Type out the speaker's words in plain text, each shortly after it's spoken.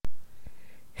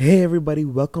Hey everybody,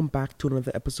 welcome back to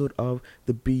another episode of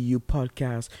the BU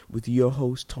podcast with your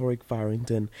host Torique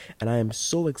and I am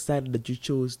so excited that you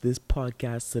chose this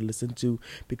podcast to listen to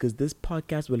because this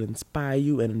podcast will inspire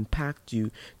you and impact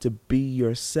you to be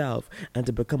yourself and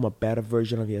to become a better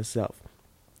version of yourself.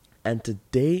 And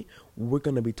today we're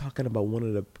going to be talking about one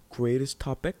of the greatest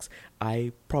topics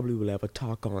I probably will ever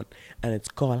talk on, and it's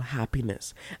called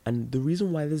happiness. And the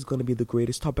reason why this is going to be the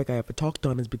greatest topic I ever talked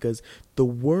on is because the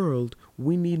world,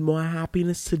 we need more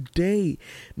happiness today,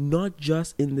 not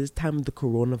just in this time of the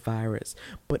coronavirus,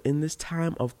 but in this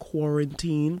time of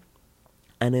quarantine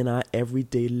and in our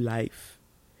everyday life.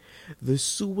 The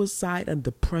suicide and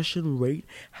depression rate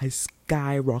has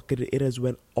skyrocketed. It has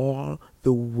went all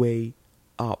the way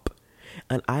up.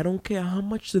 And I don't care how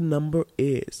much the number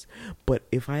is, but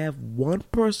if I have one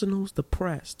person who's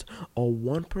depressed or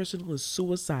one person who is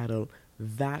suicidal,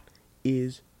 that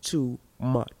is too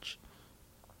much.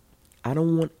 I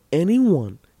don't want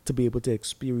anyone to be able to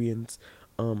experience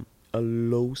a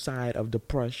low side of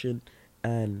depression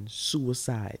and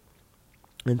suicide.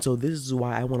 And so this is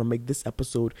why I want to make this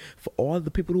episode for all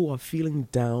the people who are feeling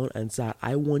down and sad.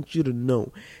 I want you to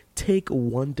know, take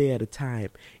one day at a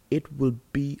time. It will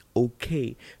be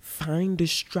okay. Find a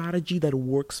strategy that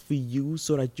works for you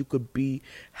so that you could be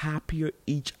happier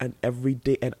each and every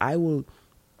day. And I will,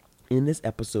 in this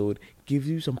episode, give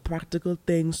you some practical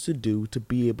things to do to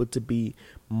be able to be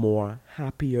more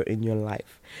happier in your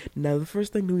life. Now, the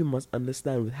first thing that we must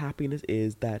understand with happiness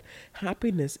is that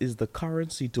happiness is the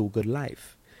currency to a good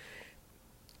life.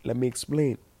 Let me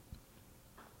explain.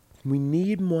 We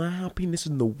need more happiness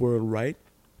in the world, right?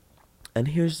 And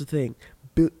here's the thing.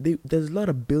 There's a lot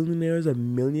of billionaires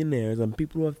and millionaires and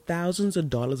people who have thousands of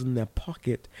dollars in their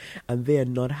pocket and they are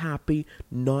not happy.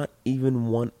 Not even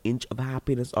 1 inch of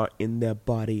happiness are in their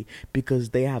body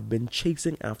because they have been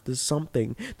chasing after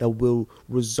something that will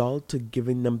result to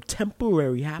giving them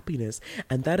temporary happiness.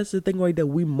 And that is the thing, right? That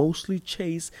we mostly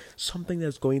chase something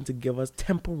that's going to give us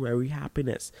temporary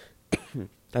happiness.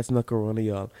 That's not corona,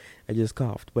 y'all. I just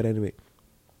coughed. But anyway,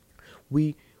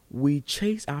 we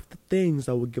chase after things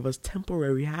that will give us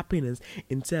temporary happiness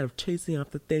instead of chasing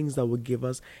after things that will give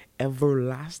us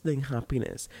everlasting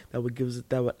happiness, that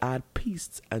will add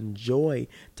peace and joy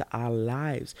to our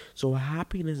lives. So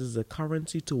happiness is a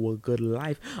currency to a good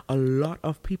life. A lot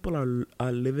of people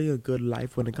are living a good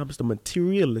life when it comes to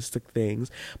materialistic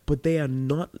things, but they are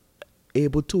not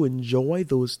able to enjoy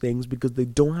those things because they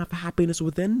don't have happiness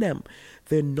within them.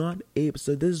 They're not able.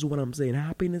 So this is what I'm saying.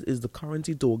 Happiness is the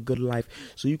currency to a good life.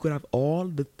 So you could have all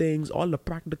the things, all the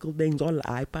practical things, all the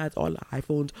iPads, all the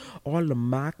iPhones, all the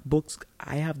MacBooks.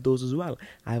 I have those as well.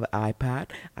 I have an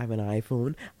iPad, I have an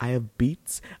iPhone, I have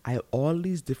Beats, I have all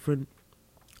these different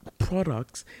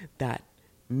products that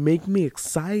make me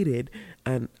excited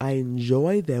and I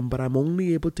enjoy them, but I'm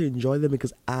only able to enjoy them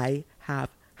because I have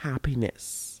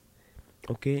happiness.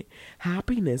 Okay,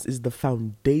 happiness is the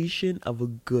foundation of a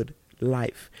good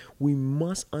life. We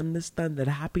must understand that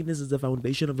happiness is the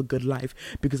foundation of a good life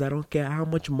because I don't care how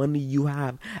much money you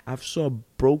have. I've saw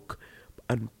broke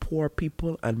and poor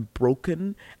people and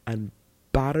broken and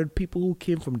battered people who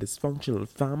came from dysfunctional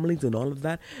families and all of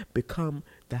that become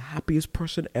the happiest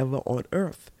person ever on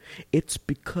earth. It's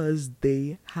because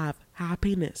they have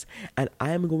happiness. And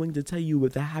I am going to tell you where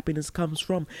the happiness comes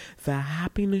from. The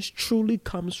happiness truly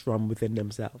comes from within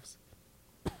themselves.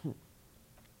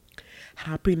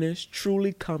 Happiness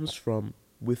truly comes from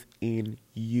within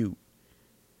you.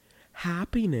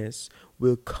 Happiness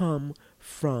will come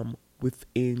from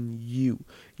within you.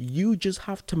 You just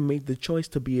have to make the choice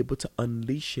to be able to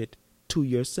unleash it to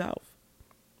yourself.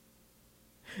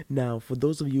 Now, for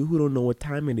those of you who don't know what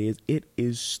time it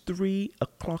is 3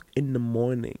 o'clock in the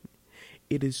morning.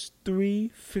 It is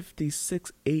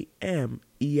 3:56 a.m.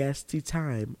 EST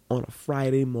time on a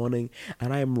Friday morning,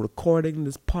 and I am recording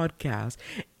this podcast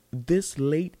this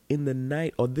late in the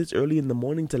night or this early in the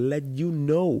morning to let you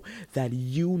know that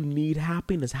you need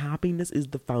happiness. Happiness is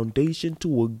the foundation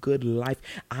to a good life.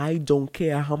 I don't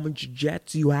care how much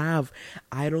jets you have.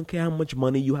 I don't care how much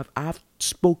money you have. I've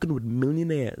spoken with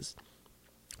millionaires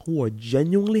who are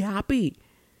genuinely happy.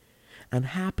 And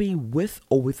happy with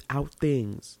or without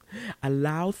things.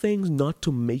 Allow things not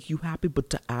to make you happy, but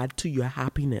to add to your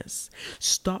happiness.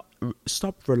 Stop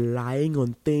relying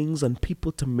on things and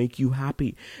people to make you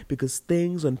happy, because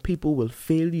things and people will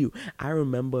fail you. I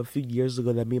remember a few years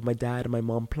ago that me and my dad and my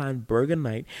mom planned burger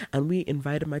night, and we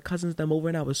invited my cousins them over,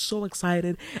 and I was so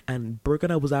excited. And burger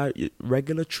night was our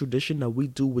regular tradition that we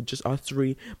do with just us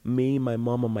three, me, my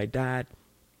mom, and my dad.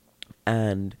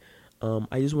 And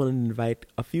I just wanted to invite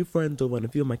a few friends over and a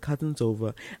few of my cousins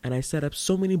over, and I set up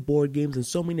so many board games and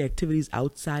so many activities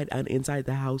outside and inside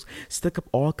the house, stuck up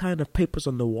all kind of papers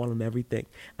on the wall and everything.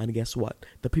 And guess what?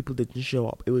 The people didn't show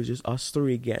up. It was just us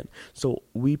three again. So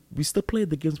we still played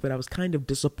the games, but I was kind of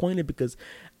disappointed because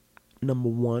number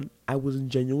one, I wasn't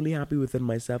genuinely happy within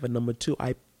myself, and number two,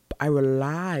 I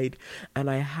relied and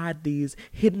I had these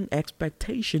hidden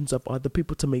expectations of other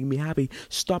people to make me happy.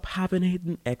 Stop having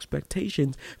hidden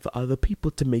expectations for other people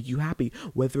to make you happy,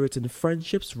 whether it's in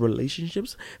friendships,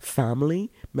 relationships, family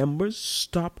members.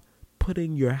 Stop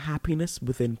putting your happiness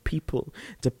within people.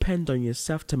 Depend on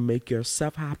yourself to make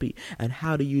yourself happy. And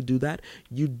how do you do that?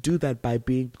 You do that by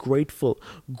being grateful.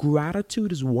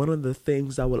 Gratitude is one of the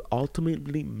things that will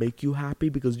ultimately make you happy,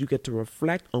 because you get to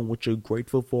reflect on what you're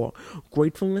grateful for.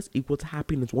 Gratefulness equals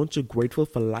happiness. Once you're grateful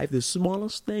for life, the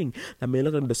smallest thing that may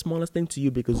look like the smallest thing to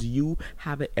you, because you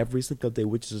have it every single day,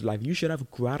 which is life. You should have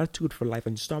gratitude for life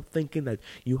and stop thinking that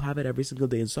you have it every single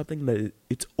day and stop thinking that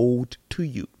it's owed to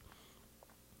you.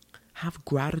 Have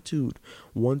gratitude.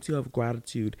 Once you have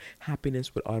gratitude,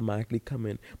 happiness will automatically come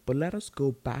in. But let us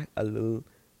go back a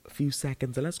few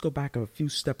seconds, and let's go back a few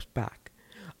steps back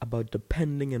about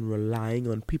depending and relying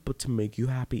on people to make you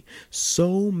happy.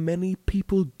 So many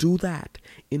people do that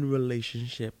in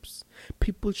relationships.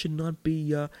 People should not be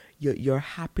your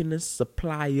happiness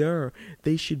supplier.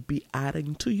 They should be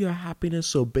adding to your happiness.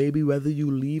 So baby, whether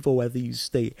you leave or whether you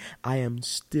stay, I am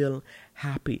still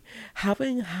happy.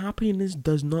 Having happiness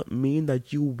does not mean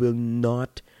that you will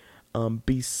not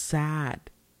be sad.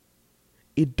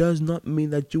 It does not mean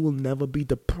that you will never be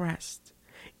depressed.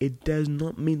 It does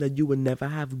not mean that you will never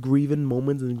have grieving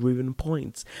moments and grieving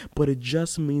points, but it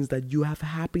just means that you have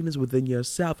happiness within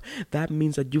yourself. That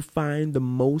means that you find the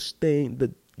most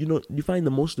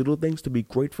little things to be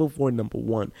grateful for. Number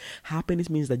one, happiness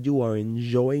means that you are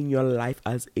enjoying your life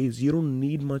as is. You don't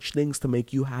need much things to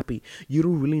make you happy. You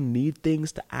don't really need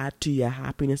things to add to your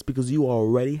happiness because you are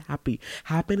already happy.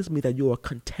 Happiness means that you are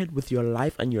content with your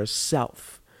life and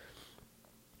yourself.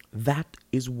 That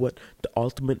is what the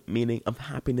ultimate meaning of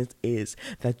happiness is,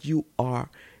 that you are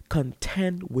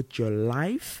content with your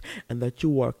life and that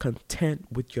you are content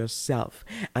with yourself.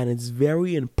 And it's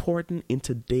very important in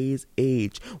today's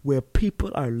age where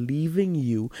people are leaving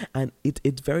you, and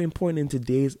it's very important in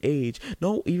today's age,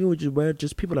 not even where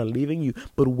just people are leaving you,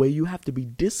 but where you have to be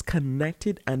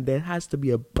disconnected and there has to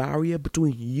be a barrier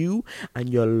between you and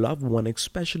your loved one,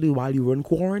 especially while you're in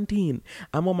quarantine.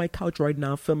 I'm on my couch right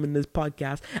now filming this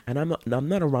podcast, and I'm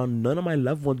not around none of my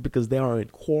loved ones because they are in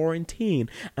quarantine.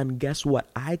 And guess what?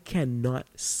 I cannot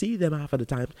see them half of the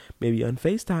time, maybe on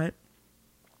FaceTime.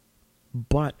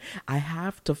 But I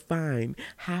have to find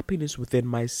happiness within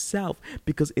myself,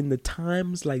 because in the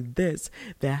times like this,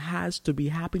 there has to be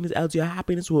happiness, else your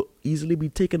happiness will easily be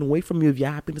taken away from you if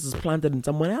your happiness is planted in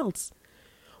someone else.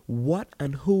 What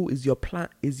and who is your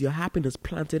happiness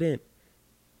planted in?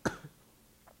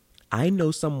 I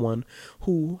know someone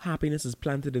who happiness is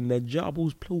planted in their job,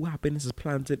 who happiness is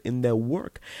planted in their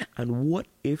work. And what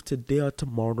if today or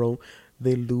tomorrow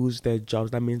they lose their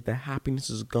jobs? That means their happiness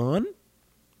is gone?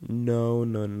 No.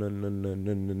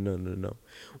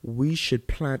 We should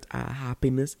plant our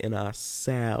happiness in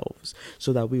ourselves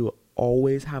so that we will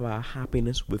always have our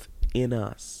happiness within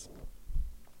us.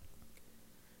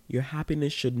 Your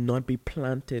happiness should not be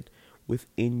planted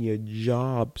within your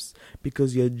jobs,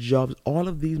 because your jobs, all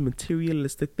of these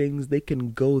materialistic things, they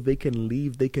can go, they can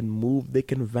leave, they can move, they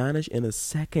can vanish in a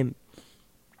second.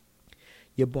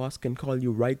 Your boss can call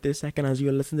you right this second as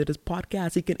you're listening to this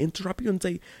podcast. He can interrupt you and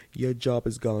say, your job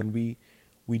is gone. We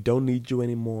don't need you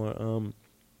anymore.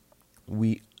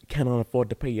 We cannot afford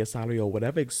to pay your salary, or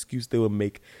whatever excuse they will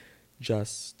make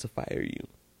just to fire you.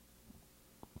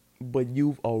 But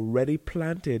you've already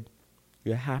planted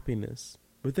your happiness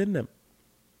within them.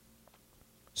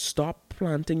 Stop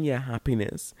planting your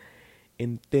happiness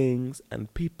in things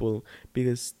and people,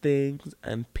 because things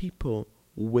and people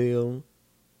will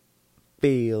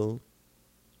fail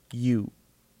you.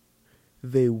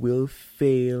 They will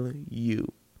fail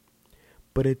you.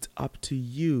 But it's up to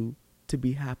you to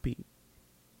be happy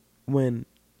when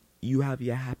you have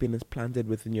your happiness planted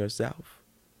within yourself.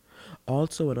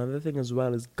 Also, another thing as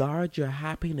well is guard your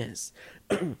happiness.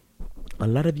 A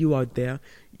lot of you out there,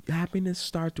 happiness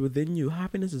starts within you.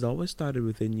 Happiness is always started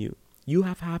within you. You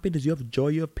have happiness, you have joy,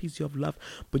 you have peace, you have love,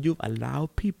 but you've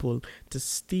allowed people to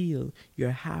steal your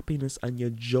happiness and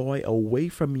your joy away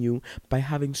from you by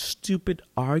having stupid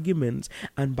arguments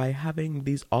and by having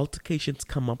these altercations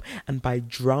come up and by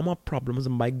drama problems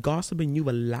and by gossiping. You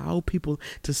allow people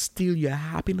to steal your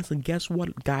happiness. And guess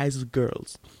what, guys and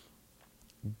girls?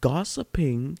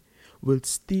 Gossiping will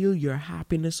steal your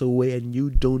happiness away and you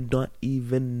do not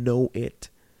even know it.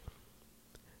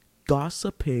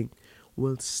 Gossiping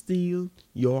will steal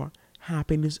your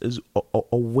happiness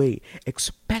away,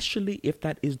 especially if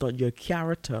that is not your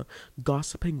character.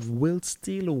 Gossiping will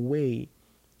steal away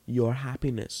your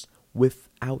happiness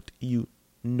without you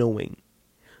knowing.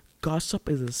 Gossip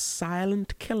is a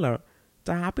silent killer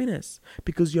to happiness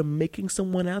because you're making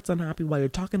someone else unhappy while you're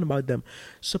talking about them.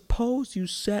 Suppose you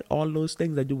said all those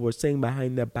things that you were saying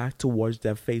behind their back towards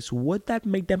their face. Would that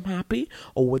make them happy,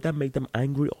 or would that make them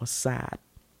angry or sad?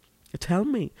 Tell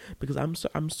me, because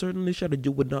I'm certainly sure that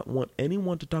you would not want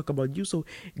anyone to talk about you. So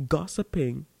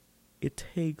gossiping, it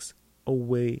takes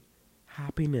away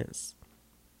happiness.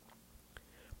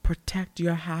 Protect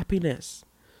your happiness.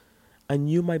 And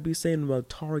you might be saying, well,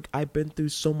 Torique, I've been through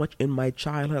so much in my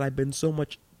childhood. I've been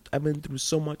through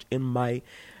so much in my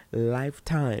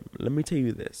lifetime. Let me tell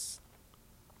you this.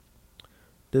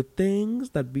 The things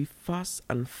that we fuss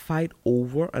and fight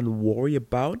over and worry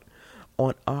about,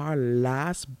 on our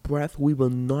last breath, we will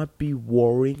not be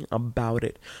worrying about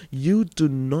it. You do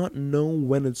not know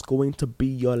when it's going to be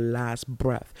your last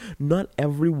breath. Not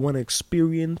everyone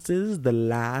experiences the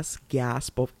last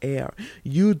gasp of air.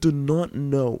 You do not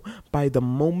know by the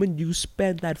moment you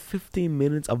spend that 15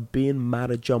 minutes of being mad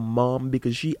at your mom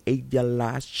because she ate your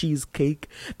last cheesecake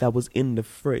that was in the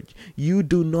fridge. You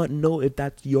do not know if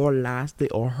that's your last day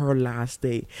or her last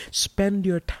day. Spend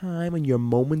your time and your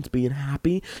moments being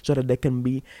happy so that they can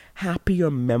be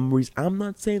happier memories. I'm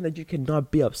not saying that you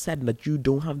cannot be upset and that you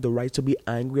don't have the right to be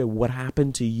angry at what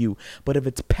happened to you. But if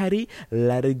it's petty,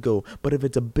 let it go. But if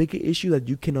it's a bigger issue that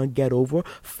you cannot get over,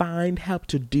 find help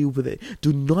to deal with it.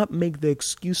 Do not make the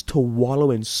excuse to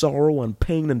wallow in sorrow and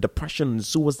pain and depression and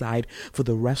suicide for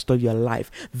the rest of your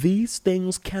life. These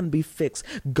things can be fixed.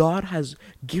 God has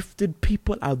gifted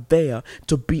people out there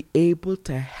to be able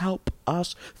to help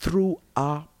us through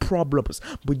our problems,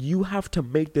 but you have to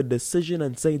make the decision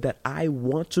and say that I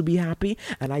want to be happy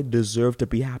and I deserve to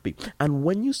be happy. And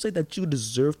when you say that you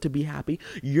deserve to be happy,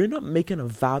 you're not making a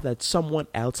vow that someone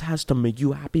else has to make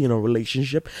you happy in a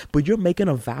relationship, but you're making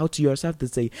a vow to yourself to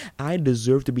say, I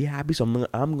deserve to be happy, so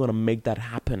I'm gonna make that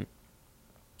happen.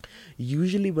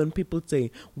 Usually when people say,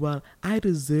 well, I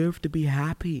deserve to be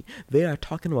happy, they are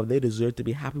talking about they deserve to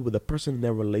be happy with the person in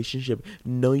their relationship.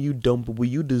 No, you don't. But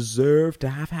you deserve to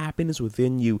have happiness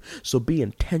within you. So be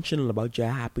intentional about your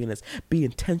happiness. Be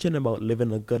intentional about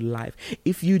living a good life.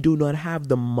 If you do not have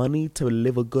the money to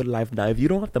live a good life now, if you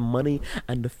don't have the money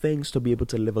and the things to be able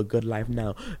to live a good life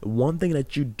now, one thing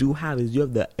that you do have is you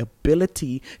have the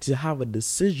ability to have a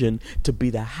decision to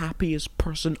be the happiest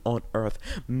person on earth.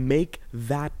 Make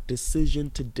that decision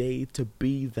today to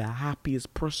be the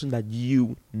happiest person that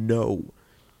you know.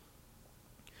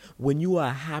 When you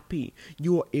are happy,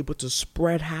 you are able to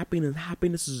spread happiness.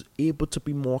 Happiness is able to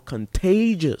be more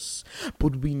contagious.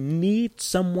 But we need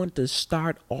someone to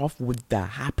start off with the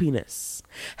happiness.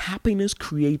 Happiness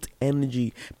creates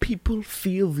energy. People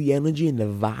feel the energy and the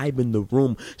vibe in the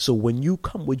room. So when you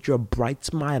come with your bright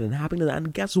smile and happiness,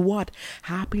 and guess what?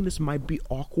 Happiness might be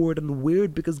awkward and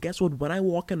weird because guess what? When I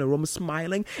walk in the room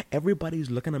smiling, everybody's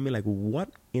looking at me like, what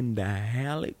in the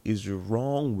hell is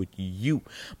wrong with you?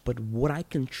 But what I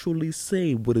can truly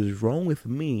say, what is wrong with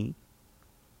me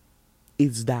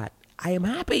is that I am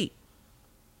happy.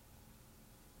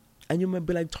 And you might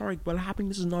be like, Torique, well,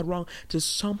 happiness is not wrong. To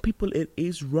some people, it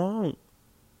is wrong.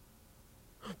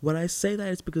 When I say that,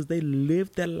 it's because they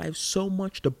live their life so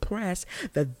much depressed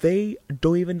that they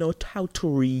don't even know how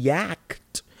to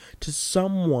react to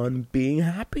someone being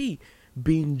happy.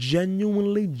 Being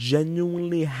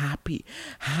genuinely happy.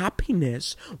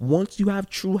 Happiness, once you have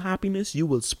true happiness, you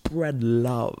will spread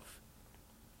love.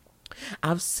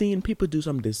 I've seen people do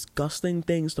some disgusting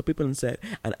things to people and said,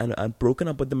 and broken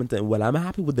up with them and said, well, I'm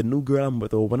happy with the new girl I'm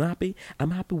with, or when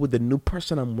I'm happy with the new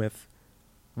person I'm with.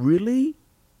 Really?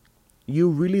 You're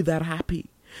really that happy?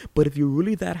 But if you're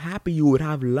really that happy, you would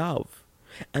have love.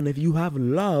 And if you have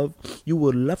love, you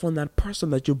will love on that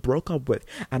person that you broke up with.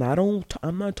 And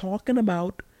I'm not talking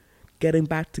about getting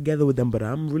back together with them, but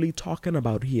I'm really talking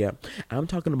about here. I'm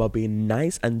talking about being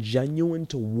nice and genuine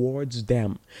towards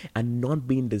them and not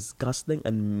being disgusting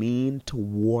and mean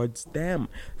towards them.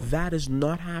 That is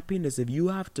not happiness. If you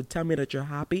have to tell me that you're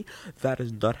happy, that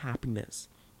is not happiness.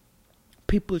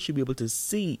 People should be able to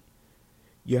see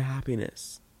your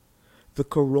happiness. The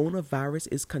coronavirus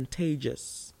is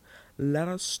contagious. Let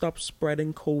us stop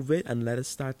spreading COVID and let us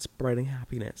start spreading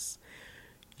happiness.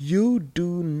 You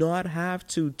do not have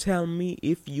to tell me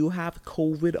if you have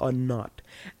COVID or not.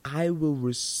 I will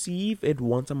receive it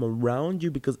once I'm around you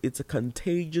because it's a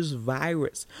contagious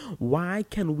virus. Why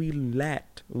can we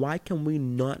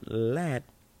not let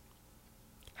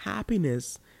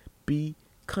happiness be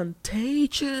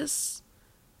contagious?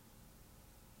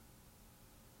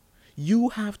 You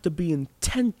have to be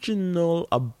intentional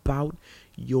about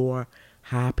your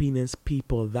happiness,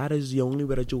 people. That is the only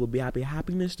way that you will be happy.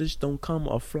 Happiness just don't come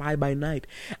or fly by night.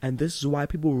 And this is why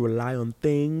people rely on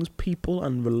things, people,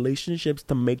 and relationships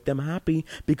to make them happy,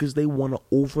 because they want an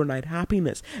overnight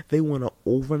happiness. They want an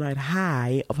overnight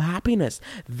high of happiness.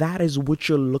 That is what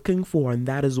you're looking for, and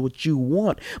that is what you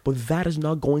want. But that is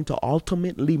not going to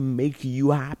ultimately make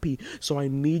you happy. So I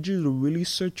need you to really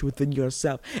search within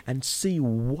yourself and see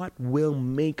what will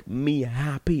make me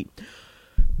happy.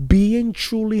 Being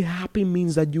truly happy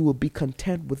means that you will be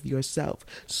content with yourself.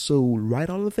 So write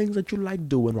all the things that you like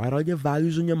doing, write all your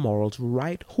values and your morals,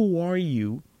 write who are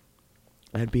you,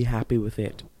 and be happy with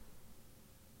it.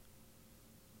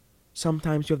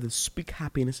 Sometimes you have to speak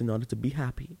happiness in order to be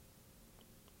happy.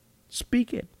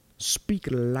 Speak it. Speak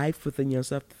life within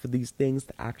yourself for these things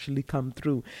to actually come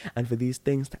through and for these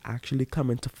things to actually come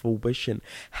into fruition.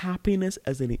 Happiness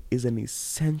is an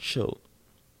essential.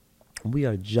 We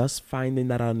are just finding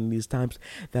that out in these times,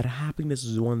 that happiness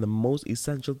is one of the most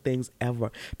essential things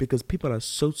ever, because people are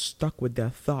so stuck with their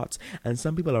thoughts, and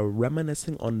some people are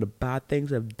reminiscing on the bad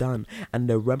things they've done, and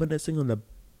they're reminiscing on the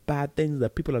bad things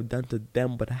that people have done to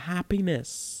them. But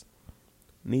happiness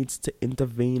needs to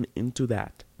intervene into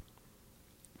that.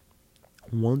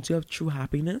 Once you have true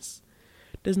happiness,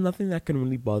 there's nothing that can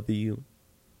really bother you.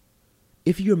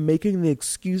 If you're making the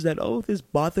excuse that, oh, this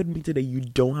bothered me today, you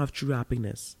don't have true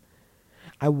happiness.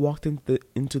 I walked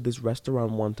into this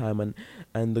restaurant one time,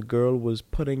 and the girl was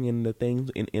putting in the things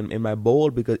in my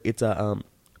bowl, because it's a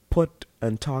put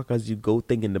and talk as you go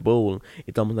thing in the bowl.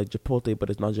 It's almost like Chipotle, but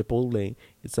it's not Chipotle.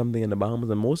 It's something in the Bahamas,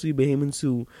 and most of you Bahamians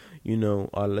who,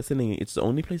 are listening, it's the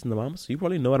only place in the Bahamas, so you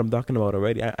probably know what I'm talking about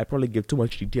already. I probably give too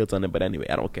much details on it, but anyway,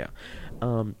 I don't care.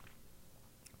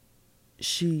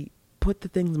 She put the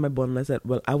things in my bowl, and I said,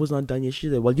 well, I was not done yet.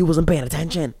 She said, well, you wasn't paying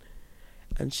attention.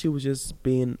 And she was just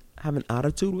having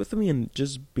attitude with me and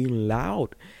just being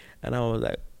loud. And I was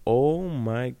like, oh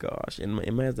my gosh. In my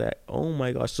head, I was like, oh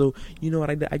my gosh. So, you know what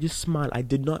I did? I just smiled. I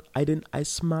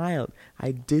smiled.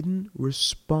 I didn't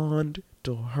respond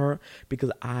to her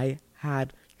because I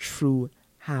had true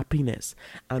happiness.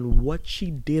 And what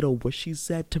she did or what she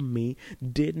said to me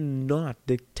did not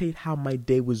dictate how my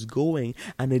day was going,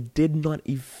 and it did not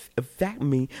affect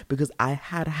me, because I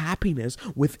had happiness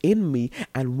within me.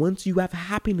 And once you have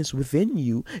happiness within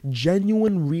you,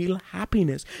 genuine, real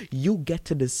happiness, you get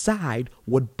to decide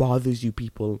what bothers you,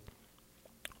 people.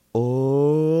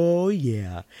 Oh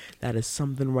yeah, that is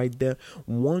something right there.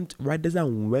 Write this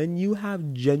down. When you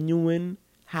have genuine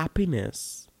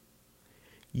happiness,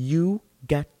 you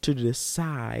get to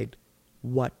decide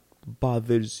what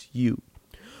bothers you.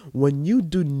 When you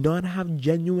do not have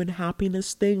genuine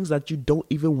happiness, things that you don't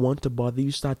even want to bother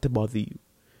you start to bother you.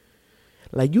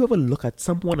 Like, you ever look at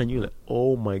someone and you're like,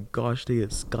 oh my gosh, they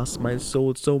disgust my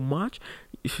soul so much?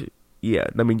 Yeah,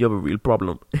 I mean, you have a real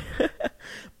problem.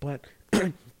 But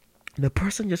the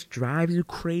person just drives you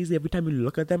crazy every time you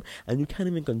look at them, and you can't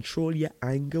even control your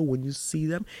anger when you see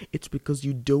them. It's because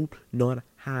you do not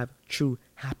have true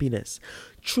happiness.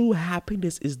 True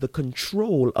happiness is the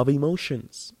control of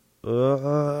emotions.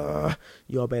 Y'all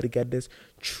better get this.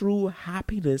 True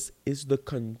happiness is the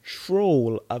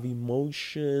control of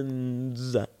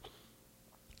emotions.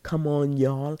 Come on,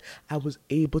 y'all. I was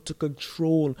able to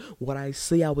control what I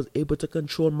say. I was able to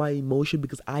control my emotion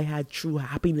because I had true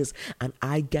happiness, and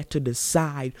I get to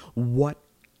decide what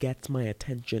gets my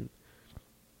attention.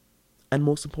 And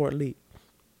most importantly,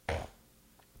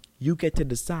 you get to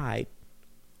decide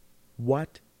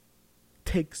what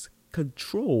takes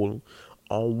control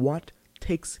or what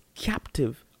takes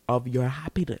captive of your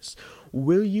happiness.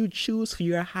 Will you choose for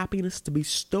your happiness to be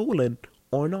stolen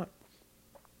or not?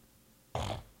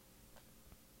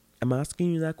 I'm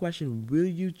asking you that question. Will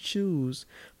you choose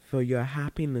for your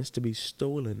happiness to be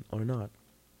stolen or not?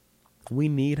 We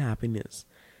need happiness,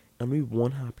 and we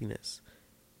want happiness.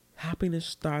 Happiness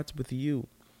starts with you.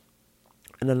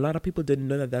 And a lot of people didn't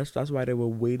know that. That's why they were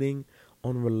waiting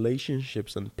on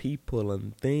relationships and people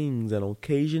and things and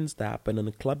occasions to happen and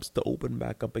the clubs to open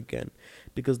back up again,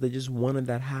 because they just wanted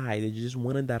that high. They just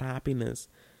wanted that happiness.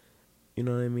 You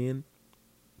know what I mean?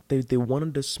 They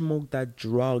wanted to smoke that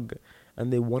drug,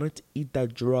 and they wanted to eat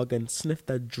that drug and sniff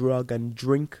that drug and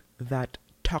drink that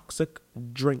toxic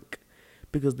drink,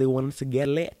 because they wanted to get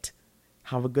lit,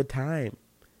 have a good time.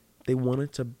 They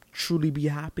wanted to truly be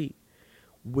happy,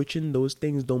 which in those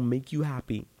things don't make you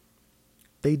happy.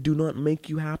 They do not make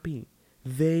you happy.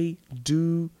 They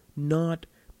do not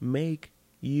make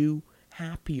you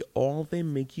happy. All they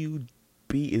make you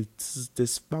be is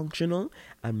dysfunctional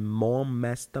and more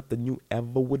messed up than you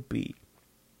ever would be.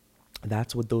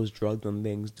 That's what those drugs and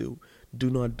things do. Do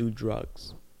not do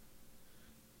drugs.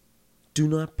 Do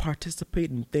not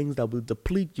participate in things that will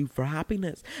deplete you for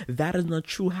happiness. That is not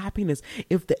true happiness.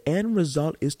 If the end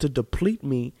result is to deplete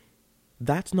me,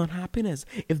 that's not happiness.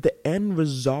 If the end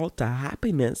result to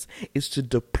happiness is to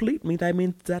deplete me, that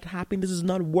means that happiness is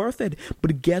not worth it.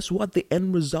 But guess what? The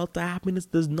end result to happiness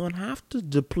does not have to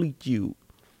deplete you.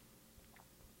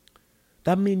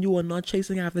 That means you are not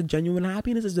chasing after genuine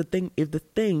happiness. Is the thing. If the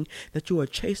thing that you are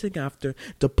chasing after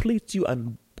depletes you,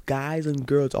 and guys and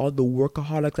girls, all the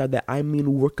workaholics out there, I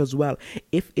mean work as well,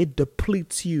 if it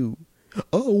depletes you,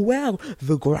 oh well,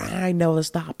 the grind never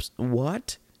stops.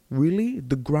 What? Really?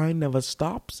 The grind never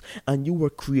stops? And you were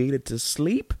created to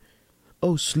sleep?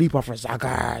 Oh, sleep are for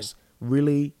suckers.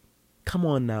 Really? Come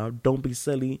on now. Don't be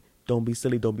silly. Don't be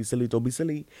silly. Don't be silly. Don't be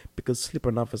silly. Because sleep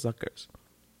are not for suckers.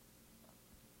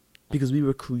 Because we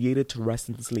were created to rest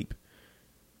and sleep.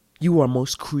 You are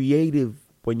most creative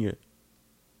when you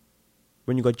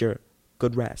got your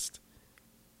good rest.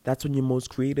 That's when you're most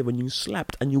creative, when you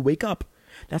slept and you wake up.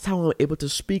 That's how I'm able to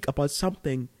speak about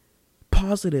something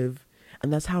positive.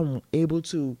 And that's how I'm able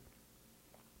to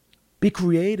be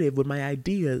creative with my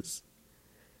ideas.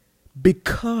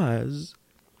 Because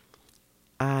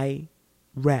I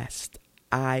rest.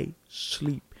 I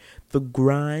sleep. The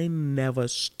grind never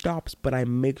stops, but I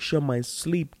make sure my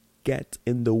sleep gets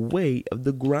in the way of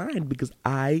the grind because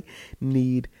I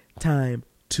need time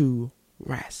to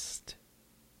rest.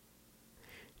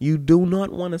 You do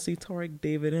not want to see Torique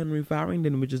David Henry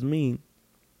Farrington, which is me.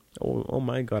 Oh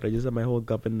my God! I just had my whole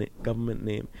government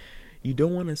name. You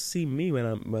don't want to see me when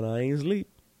I ain't sleep.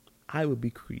 I will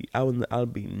be I'll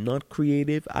be not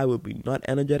creative. I will be not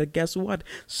energetic. Guess what?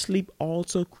 Sleep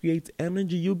also creates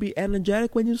energy. You'll be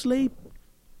energetic when you sleep.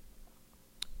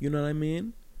 You know what I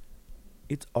mean?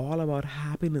 It's all about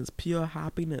happiness, pure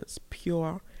happiness,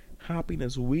 pure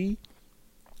happiness. We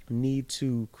need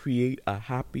to create a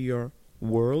happier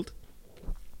world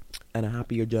and a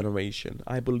happier generation.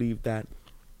 I believe that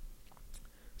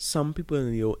some people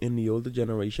in the older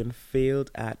generation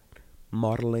failed at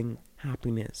modeling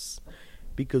happiness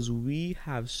because we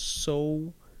have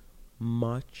so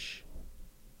much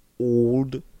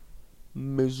old,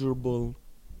 miserable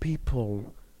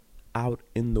people out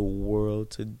in the world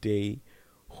today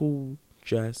who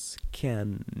just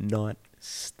cannot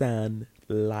stand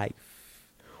life,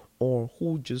 or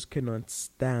who just cannot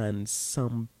stand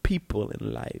some people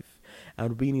in life.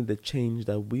 And we need to change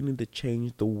that. We need to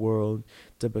change the world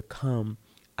to become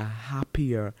a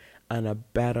happier and a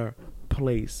better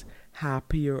place.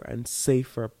 Happier and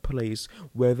safer place.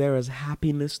 Where there is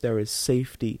happiness, there is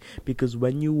safety. Because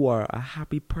when you are a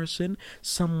happy person,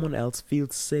 someone else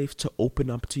feels safe to open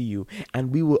up to you.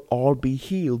 And we will all be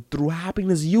healed through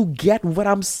happiness. You get what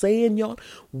I'm saying, y'all?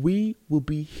 We will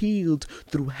be healed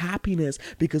through happiness.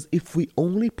 Because if we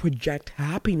only project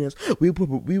happiness, we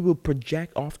will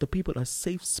project off to people a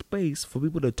safe space for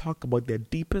people to talk about their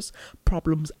deepest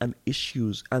problems and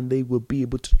issues. And they will be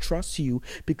able to trust you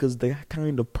because the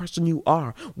kind of person you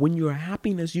are. When you're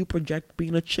happiness, you project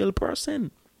being a chill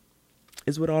person.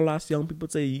 Is what all us young people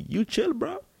say. You chill,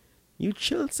 bro. You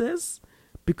chill, sis.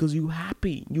 Because you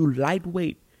happy. You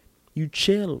lightweight. You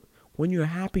chill. When you're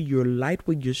happy, you're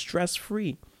lightweight. You're stress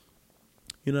free.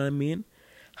 You know what I mean?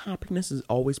 Happiness is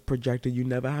always projected. You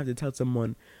never have to tell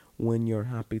someone when you're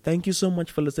happy. Thank you so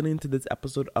much for listening to this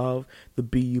episode of the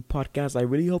BU podcast. I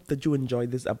really hope that you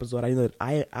enjoyed this episode. I know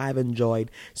that I've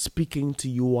enjoyed speaking to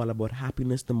you all about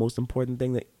happiness, the most important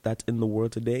thing that's in the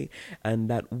world today, and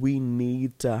that we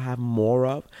need to have more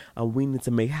of, and we need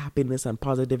to make happiness and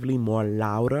positively more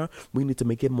louder. We need to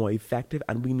make it more effective,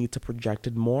 and we need to project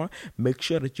it more. Make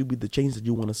sure that you be the change that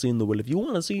you want to see in the world. If you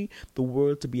want to see the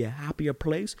world to be a happier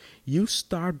place, you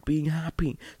start being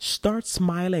happy. Start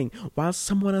smiling. While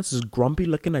someone else is grumpy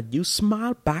looking at you,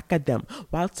 smile back at them.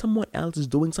 While someone else is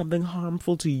doing something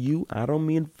harmful to you, I don't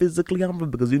mean physically harmful,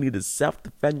 because you need to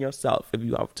self-defend yourself if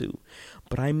you have to,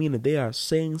 but I mean that they are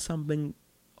saying something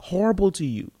horrible to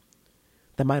you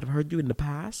that might have hurt you in the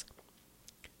past.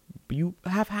 You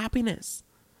have happiness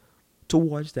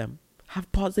towards them.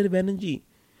 Have positive energy.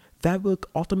 That will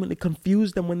ultimately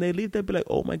confuse them when they leave. They'll be like,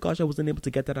 oh my gosh, I wasn't able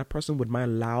to get to that person with my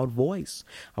loud voice.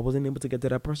 I wasn't able to get to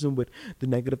that person with the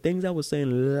negative things I was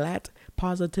saying. Let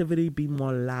positivity be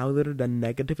more louder than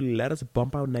negativity. Let us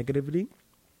bump out negativity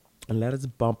and let us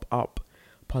bump up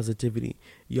positivity.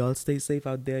 Y'all stay safe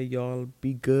out there. Y'all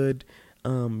be good.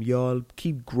 Y'all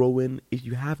keep growing. If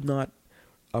you have not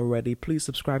already, please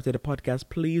subscribe to the podcast.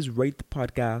 Please rate the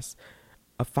podcast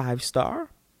a 5-star.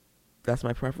 That's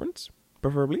my preference.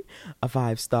 Preferably a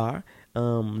 5-star.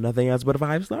 Nothing else but a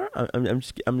 5-star. I'm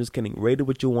just kidding. Rate it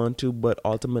what you want to, but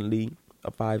ultimately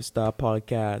a 5-star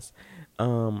podcast.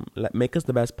 Make us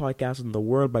the best podcast in the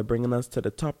world by bringing us to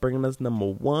the top, bringing us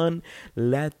number 1.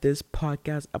 Let this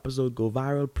podcast episode go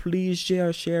viral. Please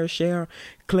share.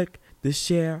 Click the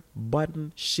share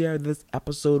button. Share this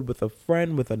episode with a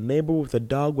friend, with a neighbor, with a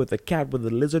dog, with a cat, with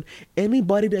a lizard,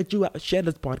 anybody that you share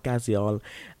this podcast, y'all.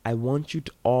 I want you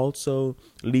to also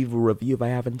leave a review if I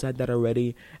haven't said that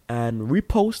already, and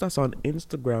repost us on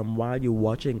Instagram while you're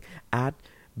watching at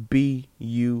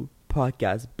BU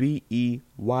Podcast,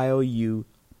 BEYOU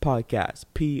Podcast,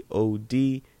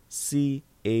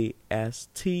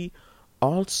 PODCAST.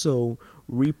 Also,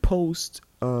 repost,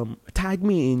 tag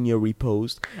me in your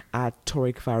repost at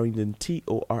Torique Farrington,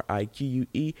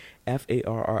 TORIQUE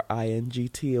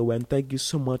Thank you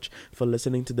so much for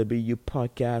listening to the BU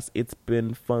Podcast. It's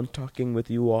been fun talking with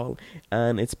you all,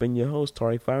 and it's been your host,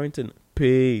 Torique Farrington.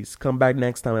 Peace. Come back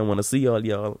next time. I want to see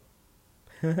y'all.